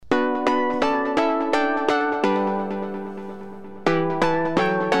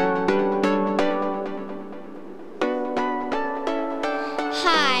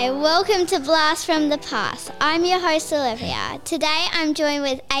Welcome to Blast from the Past. I'm your host Olivia. Today I'm joined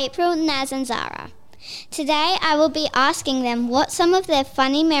with April, Naz and Zara. Today I will be asking them what some of their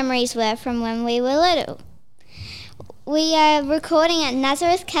funny memories were from when we were little. We are recording at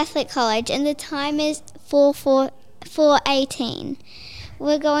Nazareth Catholic College and the time is 4:18.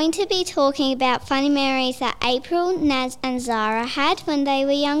 We're going to be talking about funny memories that April, Naz and Zara had when they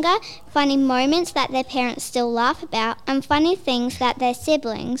were younger, funny moments that their parents still laugh about, and funny things that their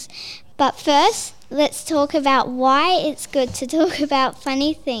siblings. But first, let's talk about why it's good to talk about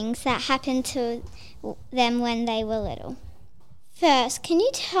funny things that happened to them when they were little. First, can you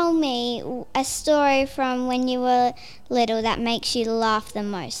tell me a story from when you were little that makes you laugh the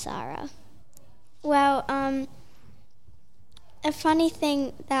most, Zara? Well, a funny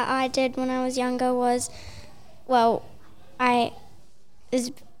thing that I did when I was younger was, it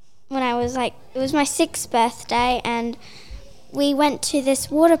was my 6th birthday, and we went to this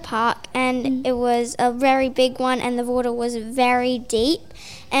water park, and it was a very big one, and the water was very deep,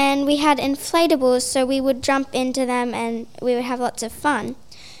 and we had inflatables, so we would jump into them, and we would have lots of fun.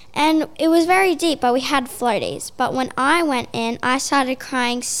 And it was very deep, but we had floaties. But when I went in, I started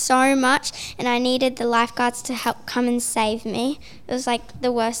crying so much, and I needed the lifeguards to help come and save me. It was like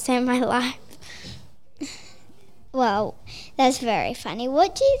the worst day of my life. Well, that's very funny.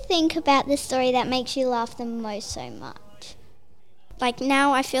 What do you think about the story that makes you laugh the most so much? Like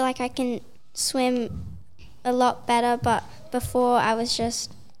now I feel like I can swim a lot better, but before I was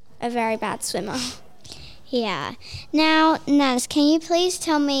just a very bad swimmer. Yeah. Now, Naz, can you please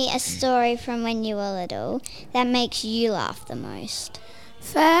tell me a story from when you were little that makes you laugh the most?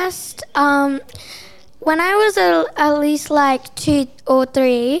 First, when I was at least like 2 or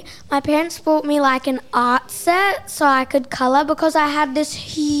 3, my parents bought me like an art set so I could colour, because I had this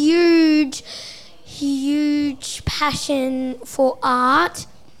huge passion for art,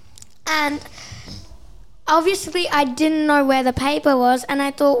 and obviously I didn't know where the paper was, and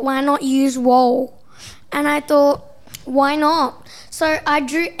I thought, why not use wool? And I thought, why not? So I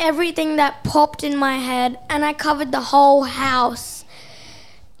drew everything that popped in my head, and I covered the whole house.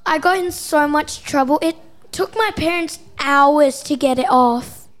 I got in so much trouble. It took my parents hours to get it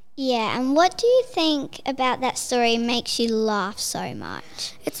off. Yeah, and what do you think about that story makes you laugh so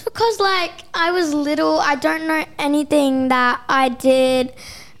much? It's because, I was little. I don't know anything that I did.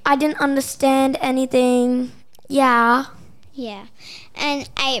 I didn't understand anything. Yeah. Yeah. And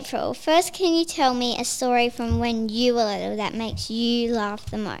April, first can you tell me a story from when you were little that makes you laugh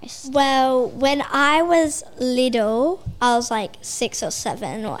the most? Well, when I was little, I was like 6 or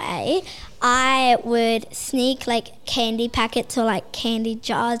 7 or 8, I would sneak candy packets or candy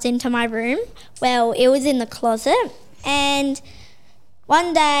jars into my room. Well, it was in the closet, and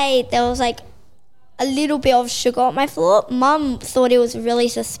one day there was a little bit of sugar on my floor. Mum thought it was really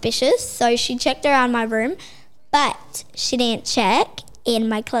suspicious, so she checked around my room, but she didn't check in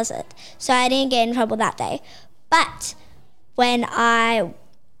my closet, so I didn't get in trouble that day. But when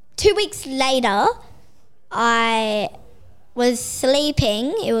 2 weeks later, I was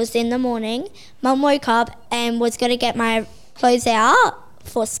sleeping, it was in the morning, Mum woke up and was going to get my clothes out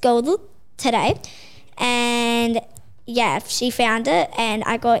for school today, and yeah, she found it, and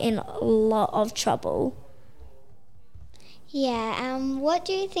I got in a lot of trouble. Yeah, what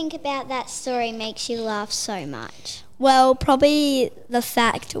do you think about that story makes you laugh so much? Well, probably the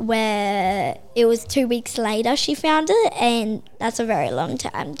fact where it was 2 weeks later she found it, and that's a very long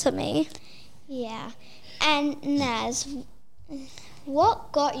time to me. Yeah. And Naz,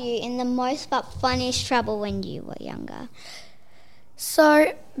 what got you in the most but funniest trouble when you were younger?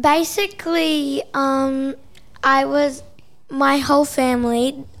 So basically, my whole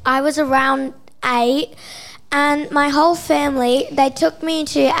family, I was around 8, and my whole family, they took me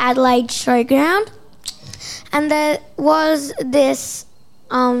to Adelaide Showground, and there was this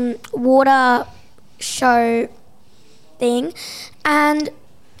water show thing, and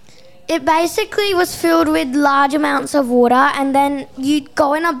it basically was filled with large amounts of water, and then you'd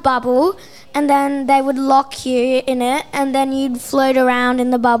go in a bubble, and then they would lock you in it, and then you'd float around in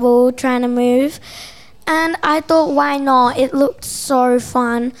the bubble trying to move. And I thought, why not? It looked so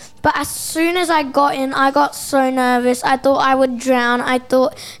fun. But as soon as I got in, I got so nervous. I thought I would drown. I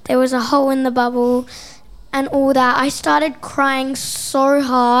thought there was a hole in the bubble and all that. I started crying so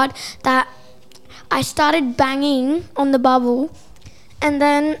hard that I started banging on the bubble. And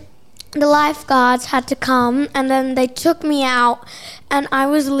then the lifeguards had to come, and then they took me out, and I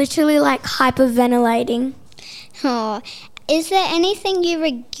was literally hyperventilating. Oh, is there anything you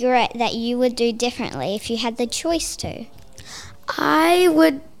regret that you would do differently if you had the choice to? I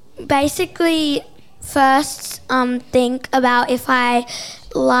would basically first think about if I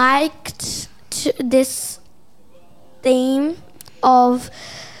liked this theme of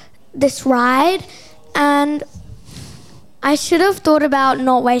this ride, and I should have thought about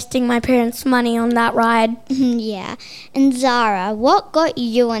not wasting my parents' money on that ride. Yeah. And Zara, what got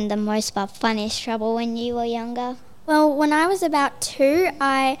you in the most but funniest trouble when you were younger? Well, when I was about 2,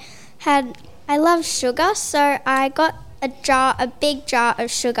 I love sugar, so I got a big jar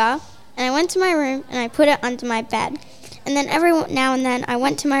of sugar, and I went to my room and I put it under my bed. And then every now and then I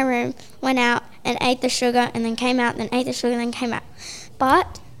went to my room, went out and ate the sugar, and then came out, then ate the sugar, then came out.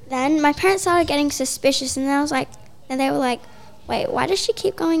 But then my parents started getting suspicious, and they were like, wait, why does she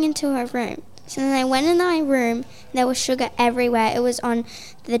keep going into her room? So then they went in my room, and there was sugar everywhere. It was on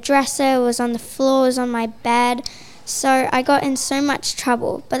the dresser, it was on the floor, it was on my bed. So I got in so much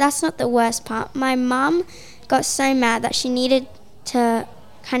trouble. But that's not the worst part. My mum got so mad that she needed to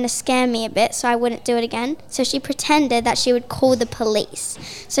kind of scare me a bit so I wouldn't do it again. So she pretended that she would call the police.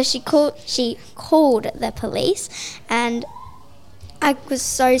 So she called the police, and I was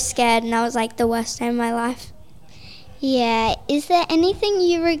so scared, and that was like the worst day of my life. Yeah. Is there anything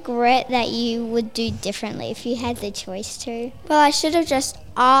you regret that you would do differently if you had the choice to? Well, I should have just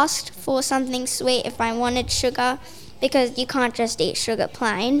asked for something sweet if I wanted sugar, because you can't just eat sugar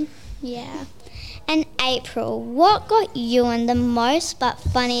plain. Yeah. And April, what got you in the most but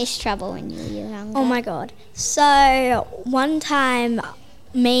funniest trouble when you were younger? Oh my god. So one time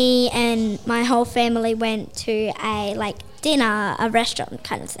me and my whole family went to a dinner, a restaurant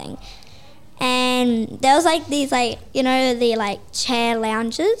kind of thing. And there was these the chair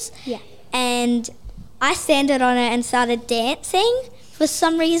lounges. Yeah. And I standed on it and started dancing for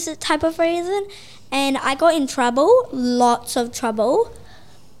some type of reason. And I got in trouble, lots of trouble.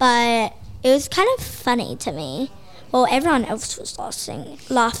 But it was kind of funny to me. Well, everyone else was laughing,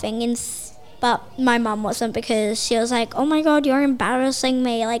 but my mum wasn't, because she was like, oh my god, you're embarrassing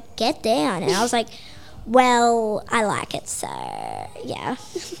me, get down. And I was like, well, I like it, so yeah.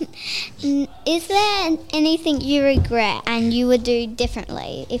 Is there anything you regret and you would do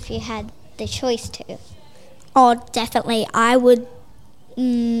differently if you had the choice to? Oh, definitely. I would.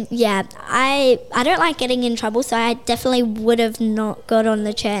 I don't like getting in trouble, so I definitely would have not got on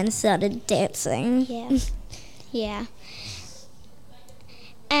the chair and started dancing. Yeah. Yeah.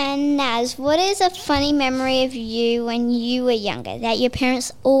 And Naz, what is a funny memory of you when you were younger that your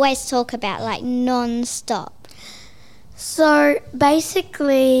parents always talk about, non-stop? So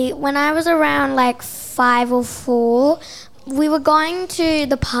basically, when I was around 5 or 4, we were going to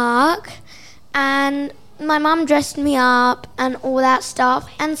the park, and my mum dressed me up and all that stuff,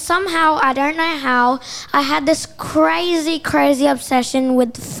 and somehow, I don't know how, I had this crazy obsession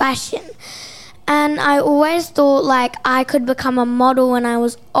with fashion. And I always thought I could become a model when I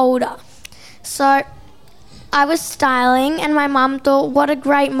was older. So I was styling, and my mum thought, what a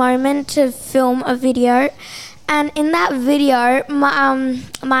great moment to film a video. And in that video,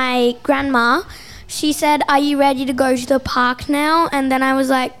 my grandma, she said, are you ready to go to the park now? And then I was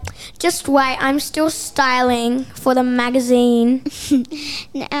like, just wait, I'm still styling for the magazine.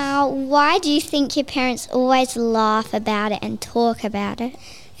 Now, why do you think your parents always laugh about it and talk about it?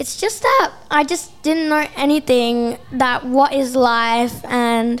 It's just that I just didn't know anything what is life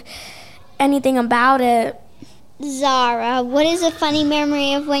and anything about it. Zara, what is a funny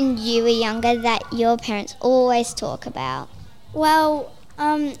memory of when you were younger that your parents always talk about? Well,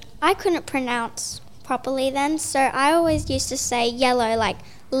 I couldn't pronounce properly then, so I always used to say yellow like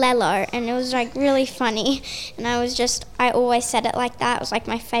Lello, and it was really funny, and I always said it like that. It was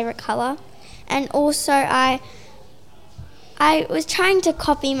my favorite colour. And also I was trying to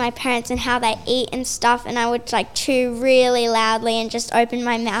copy my parents and how they eat and stuff, and I would chew really loudly and just open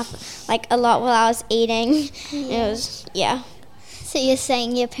my mouth a lot while I was eating. Yeah. It was, yeah. So you're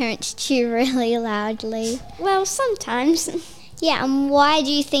saying your parents chew really loudly? Well, sometimes. Yeah, and why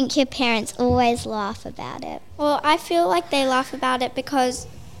do you think your parents always laugh about it? Well, I feel like they laugh about it because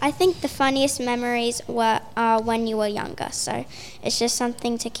I think the funniest memories are when you were younger, so it's just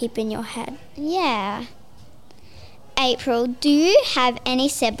something to keep in your head. Yeah. April, do you have any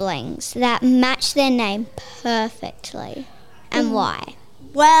siblings that match their name perfectly, and why?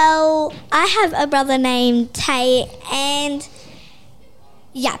 Well, I have a brother named Tate, and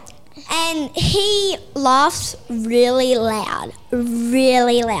he laughs really loud.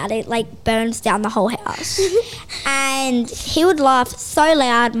 It burns down the whole house. And he would laugh so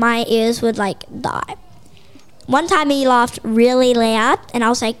loud my ears would die. One time he laughed really loud, and I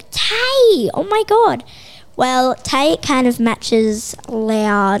was like, Tate, oh my god. Well, Tate kind of matches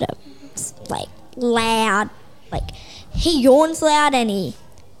loud. He yawns loud, and he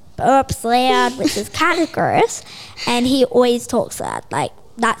burps loud, which is kind of gross. And he always talks loud. Like,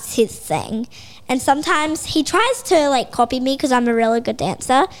 that's his thing. And sometimes he tries to, like, copy me because I'm a really good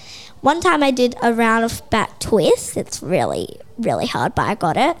dancer. One time I did a round of back twist. It's really, really hard, but I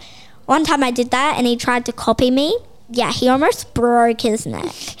got it. One time I did that and he tried to copy me. Yeah, he almost broke his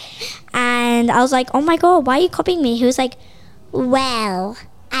neck. And I was like, oh my God, why are you copying me? He was like, well,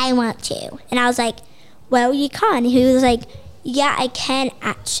 I want to. And I was like, well, you can't. He was like, yeah, I can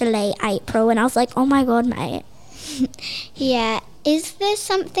actually, April. And I was like, oh my God, mate. Yeah. Is there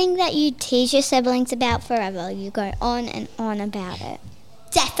something that you tease your siblings about forever? You go on and on about it.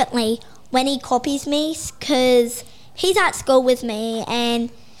 Definitely when he copies me, because he's at school with me and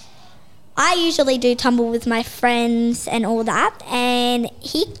I usually do tumble with my friends and all that, and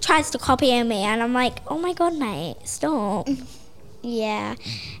he tries to copy me and I'm like, oh my God, mate, stop. Yeah.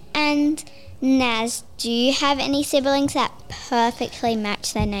 And Naz, do you have any siblings that perfectly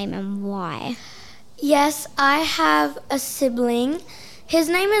match their name, and why? Yes, I have a sibling. His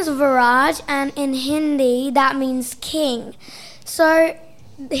name is Viraj, and in Hindi that means king. So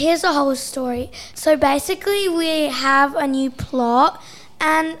here's a whole story. So basically we have a new plot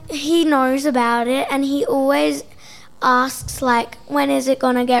and he knows about it, and he always asks like, when is it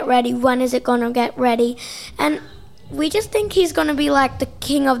gonna get ready? When is it gonna get ready? And we just think he's gonna be like the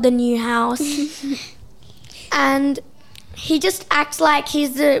king of the new house. And he just acts like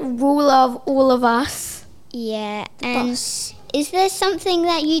he's the ruler of all of us. Yeah. And Boss. is there something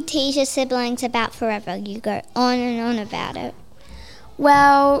that you tease your siblings about forever? You go on and on about it.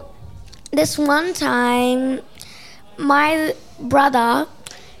 Well, this one time, my brother,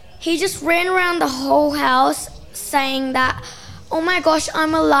 he just ran around the whole house saying that, oh my gosh,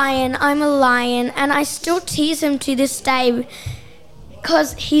 I'm a lion, and I still tease him to this day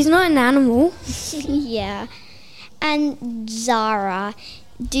because he's not an animal. Yeah. And Zara,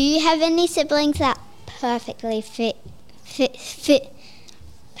 do you have any siblings that perfectly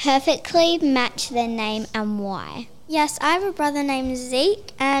perfectly match their name, and why? Yes, I have a brother named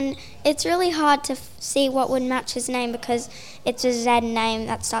Zeke, and it's really hard to see what would match his name because it's a Z name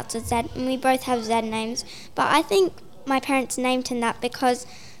that starts with Z, and we both have Z names. But I think my parents named him that because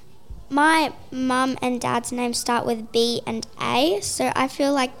my mum and dad's names start with B and A, so I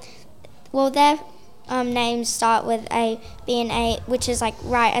feel like, well, their names start with A, B and A, which is like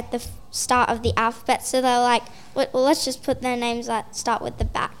right at the start of the alphabet, so they're like, well, let's just put their names that start with the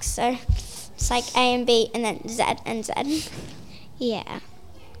back, so it's like A and B and then Z and Z. Yeah.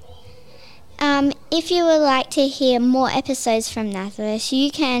 If you would like to hear more episodes from Nazareth,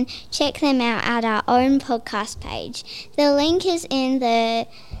 you can check them out at our own podcast page. The link is in the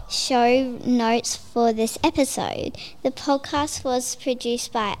show notes for this episode. The podcast was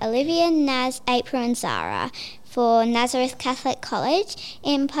produced by Olivia, Naz, April and Zara for Nazareth Catholic College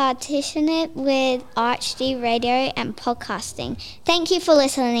in partnership with ArchD Radio and Podcasting. Thank you for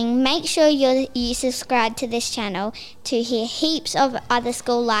listening. Make sure you subscribe to this channel to hear heaps of other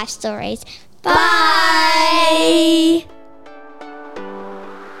school life stories. Bye!